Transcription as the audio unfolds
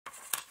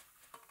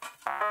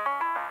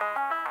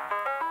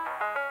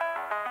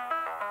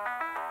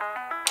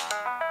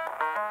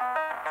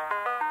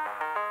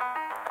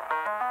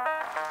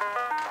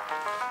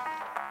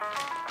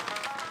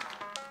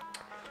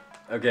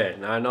Okay,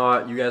 now I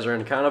know you guys are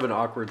in kind of an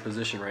awkward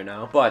position right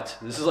now, but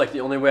this is like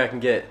the only way I can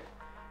get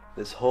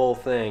this whole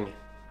thing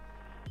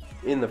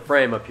in the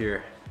frame up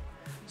here.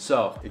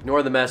 So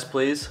ignore the mess,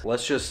 please.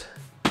 Let's just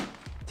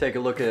take a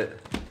look at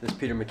this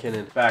Peter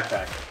McKinnon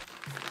backpack.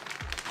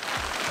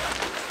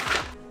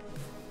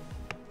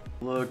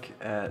 Look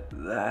at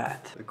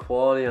that. The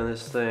quality on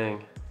this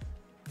thing,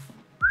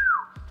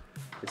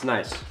 it's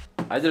nice.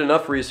 I did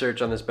enough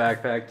research on this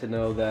backpack to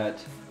know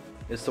that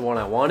it's the one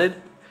I wanted,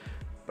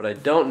 but I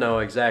don't know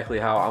exactly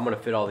how I'm gonna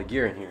fit all the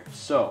gear in here.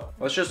 So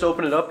let's just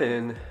open it up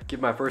and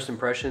give my first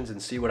impressions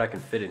and see what I can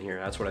fit in here.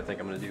 That's what I think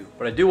I'm gonna do.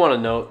 But I do wanna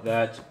note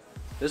that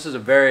this is a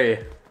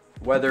very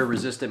weather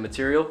resistant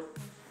material.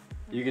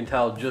 You can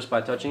tell just by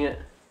touching it.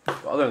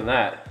 But other than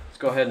that, let's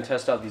go ahead and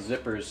test out these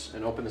zippers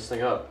and open this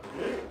thing up.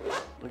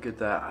 Look at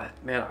that.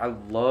 Man, I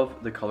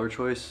love the color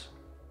choice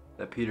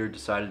that Peter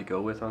decided to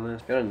go with on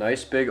this. Got a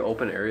nice big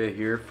open area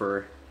here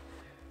for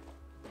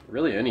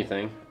really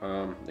anything.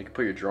 You can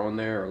put your drone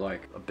there or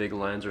like a big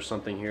lens or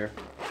something here.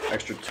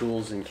 Extra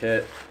tools and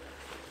kit.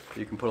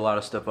 You can put a lot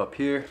of stuff up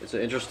here. It's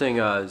an interesting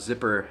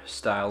zipper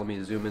style. Let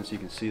me zoom in so you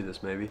can see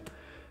this maybe.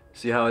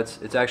 See how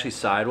it's actually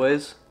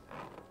sideways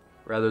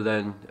rather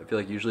than, I feel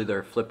like usually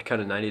they're flipped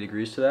kind of 90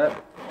 degrees to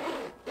that.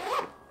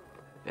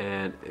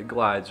 And it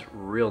glides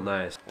real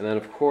nice. And then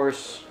of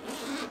course,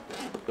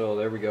 so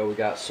there we go. We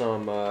got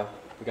some,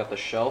 we got the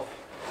shelf,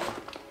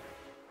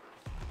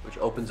 which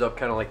opens up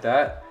kind of like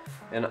that.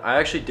 And I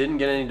actually didn't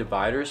get any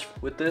dividers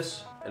with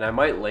this, and I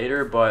might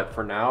later, but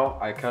for now,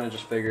 I kind of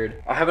just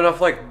figured I have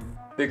enough like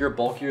bigger,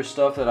 bulkier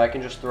stuff that I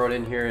can just throw it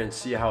in here and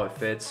see how it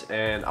fits,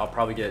 and I'll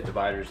probably get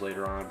dividers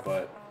later on,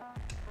 but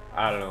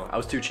I don't know, I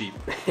was too cheap.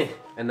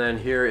 And then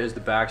here is the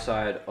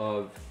backside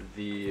of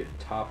the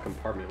top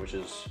compartment, which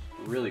is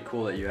really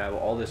cool that you have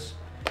all these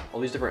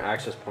different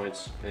access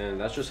points,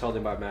 and that's just held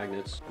in by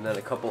magnets. And then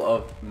a couple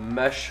of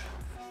mesh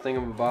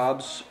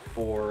thingamabobs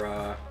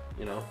for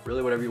you know,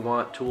 really whatever you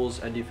want,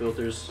 tools, ND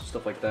filters,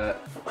 stuff like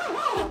that.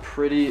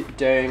 Pretty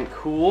dang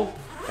cool.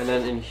 And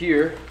then in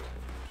here,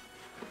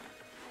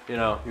 you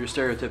know, your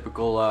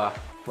stereotypical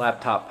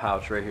laptop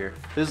pouch right here.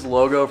 His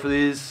logo for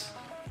these,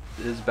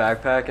 his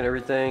backpack and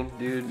everything,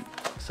 dude,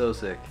 so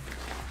sick.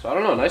 So I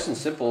don't know, nice and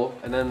simple.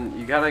 And then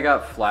you kind of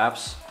got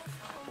flaps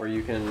where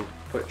you can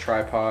put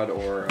tripod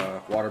or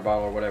water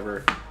bottle or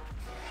whatever,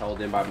 held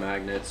in by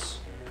magnets.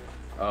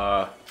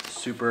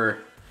 Super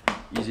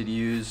easy to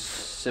use,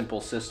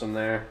 simple system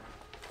there.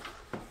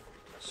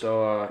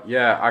 So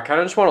yeah, I kind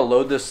of just want to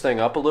load this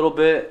thing up a little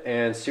bit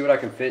and see what I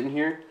can fit in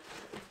here,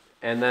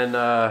 and then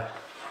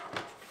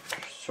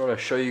sort of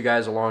show you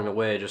guys along the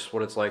way just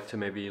what it's like to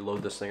maybe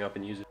load this thing up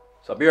and use it.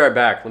 So I'll be right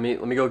back. Let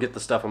me go get the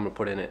stuff I'm gonna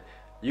put in it.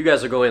 You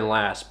guys are going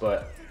last,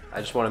 but I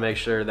just want to make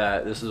sure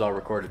that this is all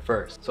recorded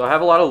first. So I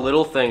have a lot of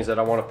little things that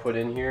I want to put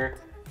in here.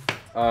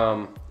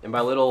 And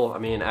by little, I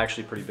mean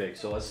actually pretty big.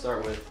 So let's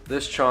start with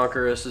this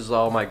chonker. This is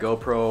all my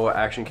GoPro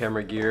action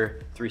camera gear,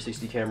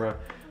 360 camera.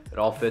 It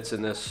all fits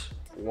in this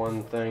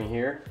one thing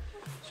here.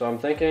 So I'm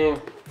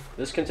thinking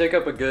this can take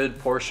up a good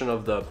portion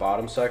of the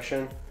bottom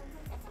section.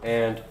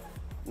 And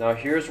now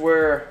here's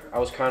where I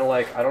was kind of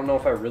like, I don't know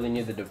if I really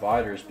need the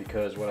dividers,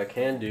 because what I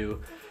can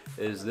do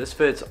is this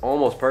fits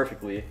almost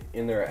perfectly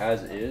in there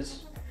as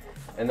is.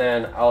 And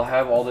then I'll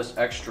have all this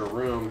extra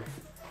room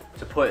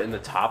to put in the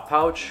top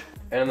pouch.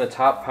 And in the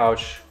top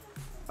pouch,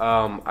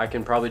 I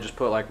can probably just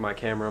put like my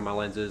camera, my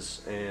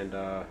lenses, and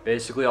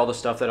basically all the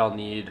stuff that I'll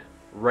need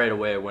right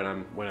away when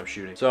I'm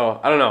shooting. So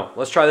I don't know.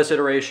 Let's try this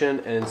iteration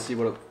and see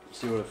what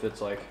it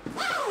fits like.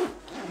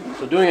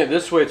 So doing it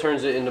this way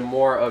turns it into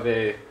more of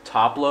a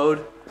top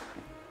load.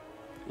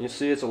 You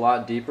see, it's a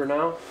lot deeper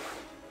now,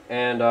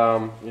 and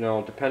you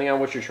know, depending on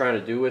what you're trying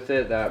to do with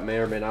it, that may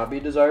or may not be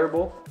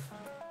desirable.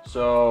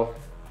 So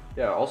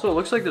yeah. Also, it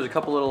looks like there's a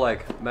couple little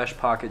like mesh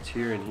pockets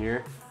here and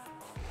here,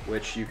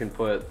 which you can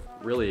put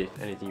really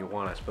anything you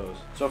want, I suppose.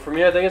 So for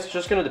me, I think it's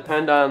just gonna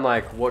depend on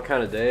like what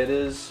kind of day it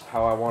is,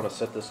 how I want to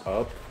set this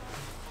up.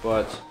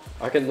 But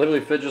I can literally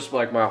fit just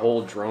like my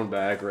whole drone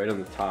bag right on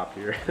the top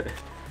here,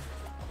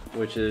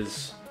 which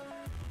is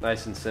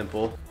nice and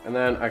simple. And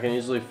then I can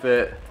easily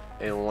fit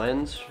a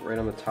lens right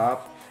on the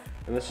top.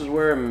 And this is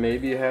where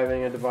maybe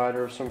having a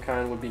divider of some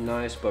kind would be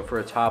nice, but for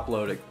a top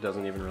load, it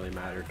doesn't even really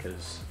matter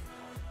because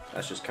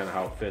that's just kind of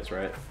how it fits,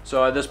 right?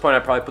 So at this point, I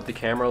probably put the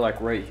camera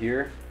like right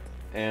here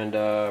and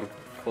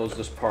close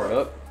this part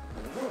up.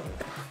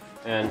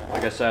 And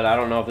like I said, I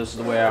don't know if this is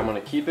the way I'm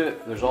gonna keep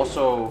it. There's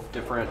also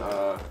different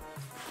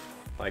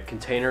like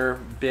container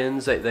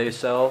bins that they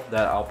sell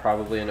that I'll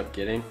probably end up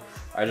getting.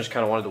 I just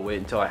kind of wanted to wait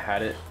until I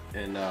had it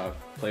and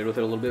played with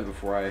it a little bit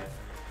before I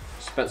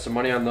spent some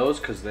money on those,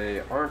 because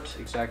they aren't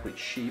exactly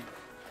cheap.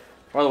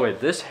 By the way,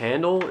 this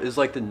handle is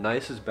like the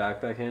nicest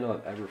backpack handle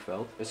I've ever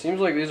felt. It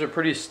seems like these are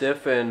pretty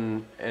stiff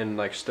and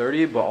like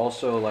sturdy, but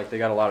also like they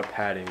got a lot of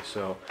padding.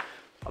 So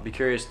I'll be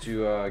curious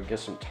to get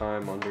some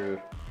time under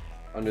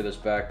this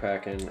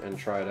backpack and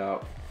try it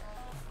out.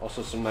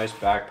 Also some nice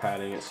back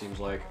padding, it seems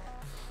like.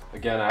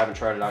 Again, I haven't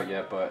tried it out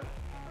yet, but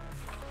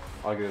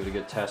I'll give it a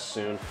good test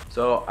soon.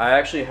 So I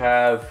actually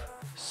have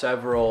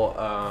several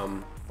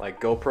like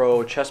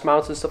GoPro chest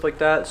mounts and stuff like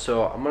that.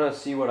 So I'm gonna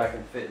see what I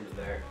can fit into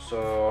there.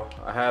 So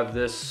I have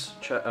this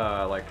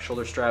like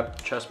shoulder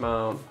strap chest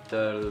mount,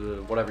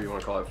 whatever you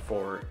want to call it,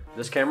 for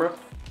this camera.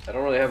 I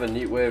don't really have a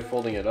neat way of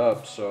folding it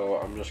up, so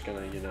I'm just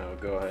gonna, you know,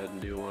 go ahead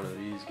and do one of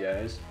these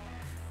guys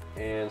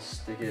and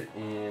stick it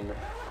in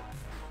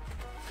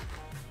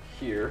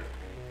here,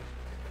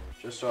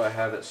 just so I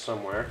have it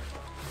somewhere.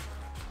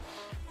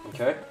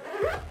 Okay,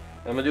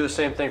 I'm gonna do the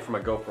same thing for my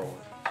GoPro.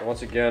 So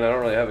once again, I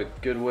don't really have a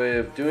good way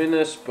of doing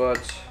this,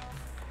 but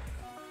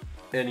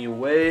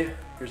anyway,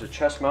 here's a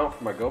chest mount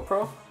for my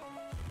GoPro.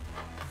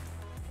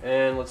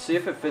 And let's see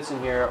if it fits in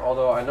here,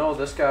 although I know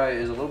this guy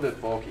is a little bit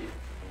bulky.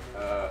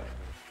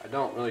 I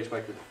don't really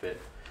expect it to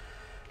fit.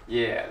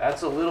 Yeah,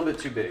 that's a little bit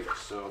too big,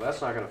 so that's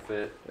not gonna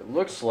fit. It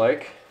looks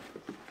like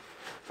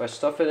if I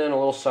stuff it in a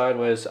little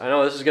sideways, I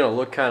know this is gonna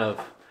look kind of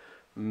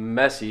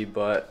messy,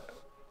 but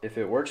if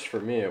it works for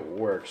me, it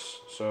works.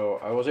 So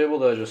I was able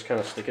to just kind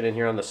of stick it in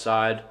here on the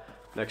side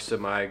next to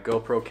my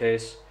GoPro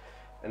case,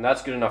 and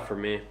that's good enough for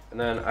me. And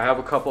then I have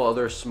a couple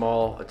other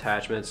small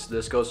attachments.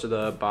 This goes to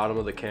the bottom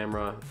of the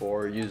camera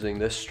for using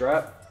this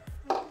strap.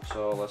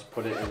 So let's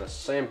put it in the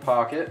same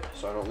pocket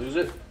so I don't lose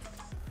it.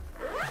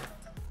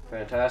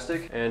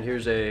 Fantastic. And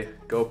here's a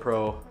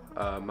GoPro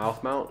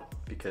mouth mount,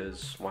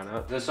 because why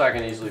not? This I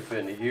can easily fit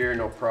into here,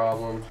 no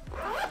problem.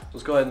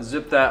 Let's go ahead and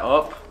zip that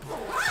up.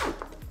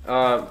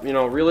 You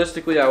know,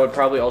 realistically, I would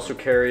probably also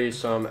carry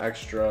some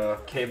extra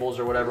cables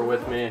or whatever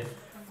with me,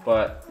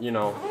 but you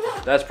know,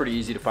 that's pretty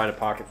easy to find a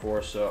pocket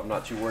for, so I'm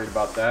not too worried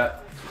about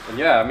that. And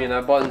yeah, I mean,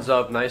 that buttons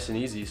up nice and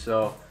easy,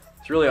 so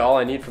it's really all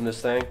I need from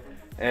this thing.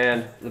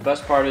 And the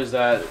best part is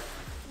that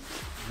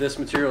this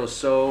material is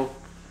so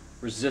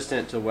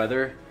resistant to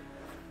weather.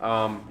 You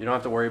don't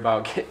have to worry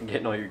about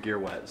getting all your gear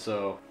wet.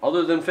 So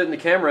other than fitting the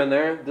camera in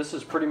there, this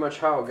is pretty much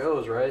how it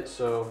goes, right?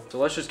 So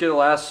let's just get a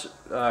last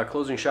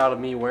closing shot of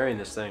me wearing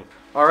this thing.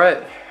 All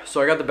right,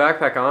 so I got the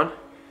backpack on,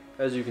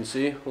 as you can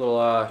see, a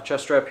little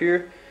chest strap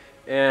here,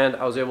 and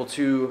I was able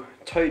to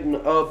tighten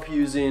up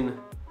using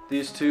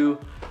these two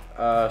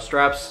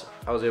straps.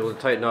 I was able to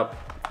tighten up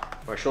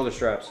my shoulder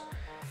straps.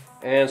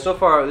 And so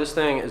far, this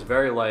thing is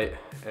very light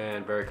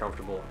and very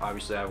comfortable.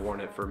 Obviously, I've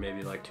worn it for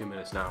maybe like 2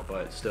 minutes now,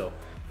 but still.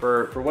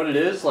 For what it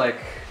is, like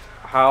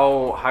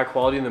how high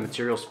quality the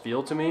materials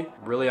feel to me,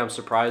 really I'm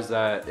surprised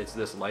that it's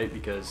this light,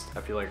 because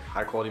I feel like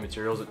high quality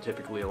materials are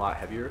typically a lot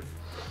heavier.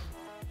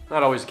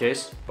 Not always the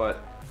case,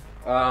 but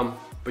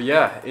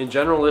yeah, in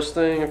general, this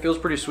thing, it feels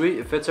pretty sweet.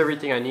 It fits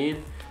everything I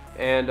need,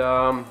 and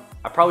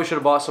I probably should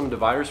have bought some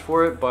dividers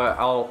for it, but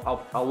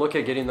I'll look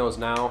at getting those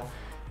now,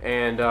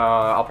 and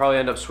I'll probably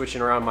end up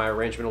switching around my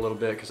arrangement a little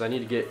bit, because I need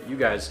to get you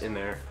guys in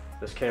there,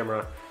 this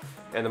camera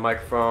and the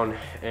microphone,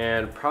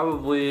 and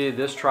probably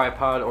this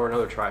tripod or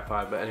another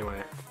tripod. But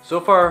anyway, so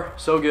far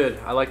so good.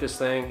 I like this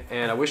thing,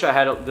 and I wish I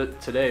had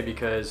it today,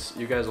 because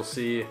you guys will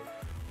see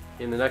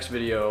in the next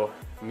video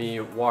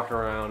me walking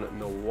around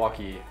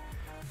Milwaukee,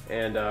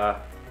 and I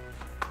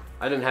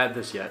didn't have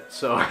this yet.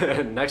 So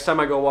next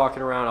time I go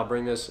walking around, I'll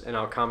bring this and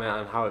I'll comment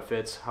on how it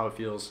fits, how it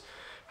feels,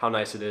 how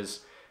nice it is,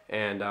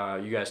 and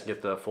you guys can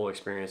get the full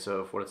experience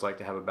of what it's like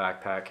to have a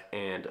backpack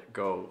and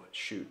go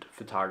shoot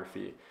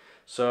photography.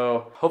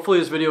 So hopefully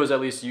this video was at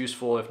least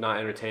useful, if not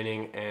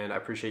entertaining, and I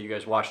appreciate you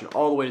guys watching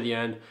all the way to the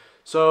end.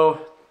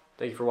 So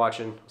thank you for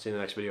watching. See you in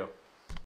the next video.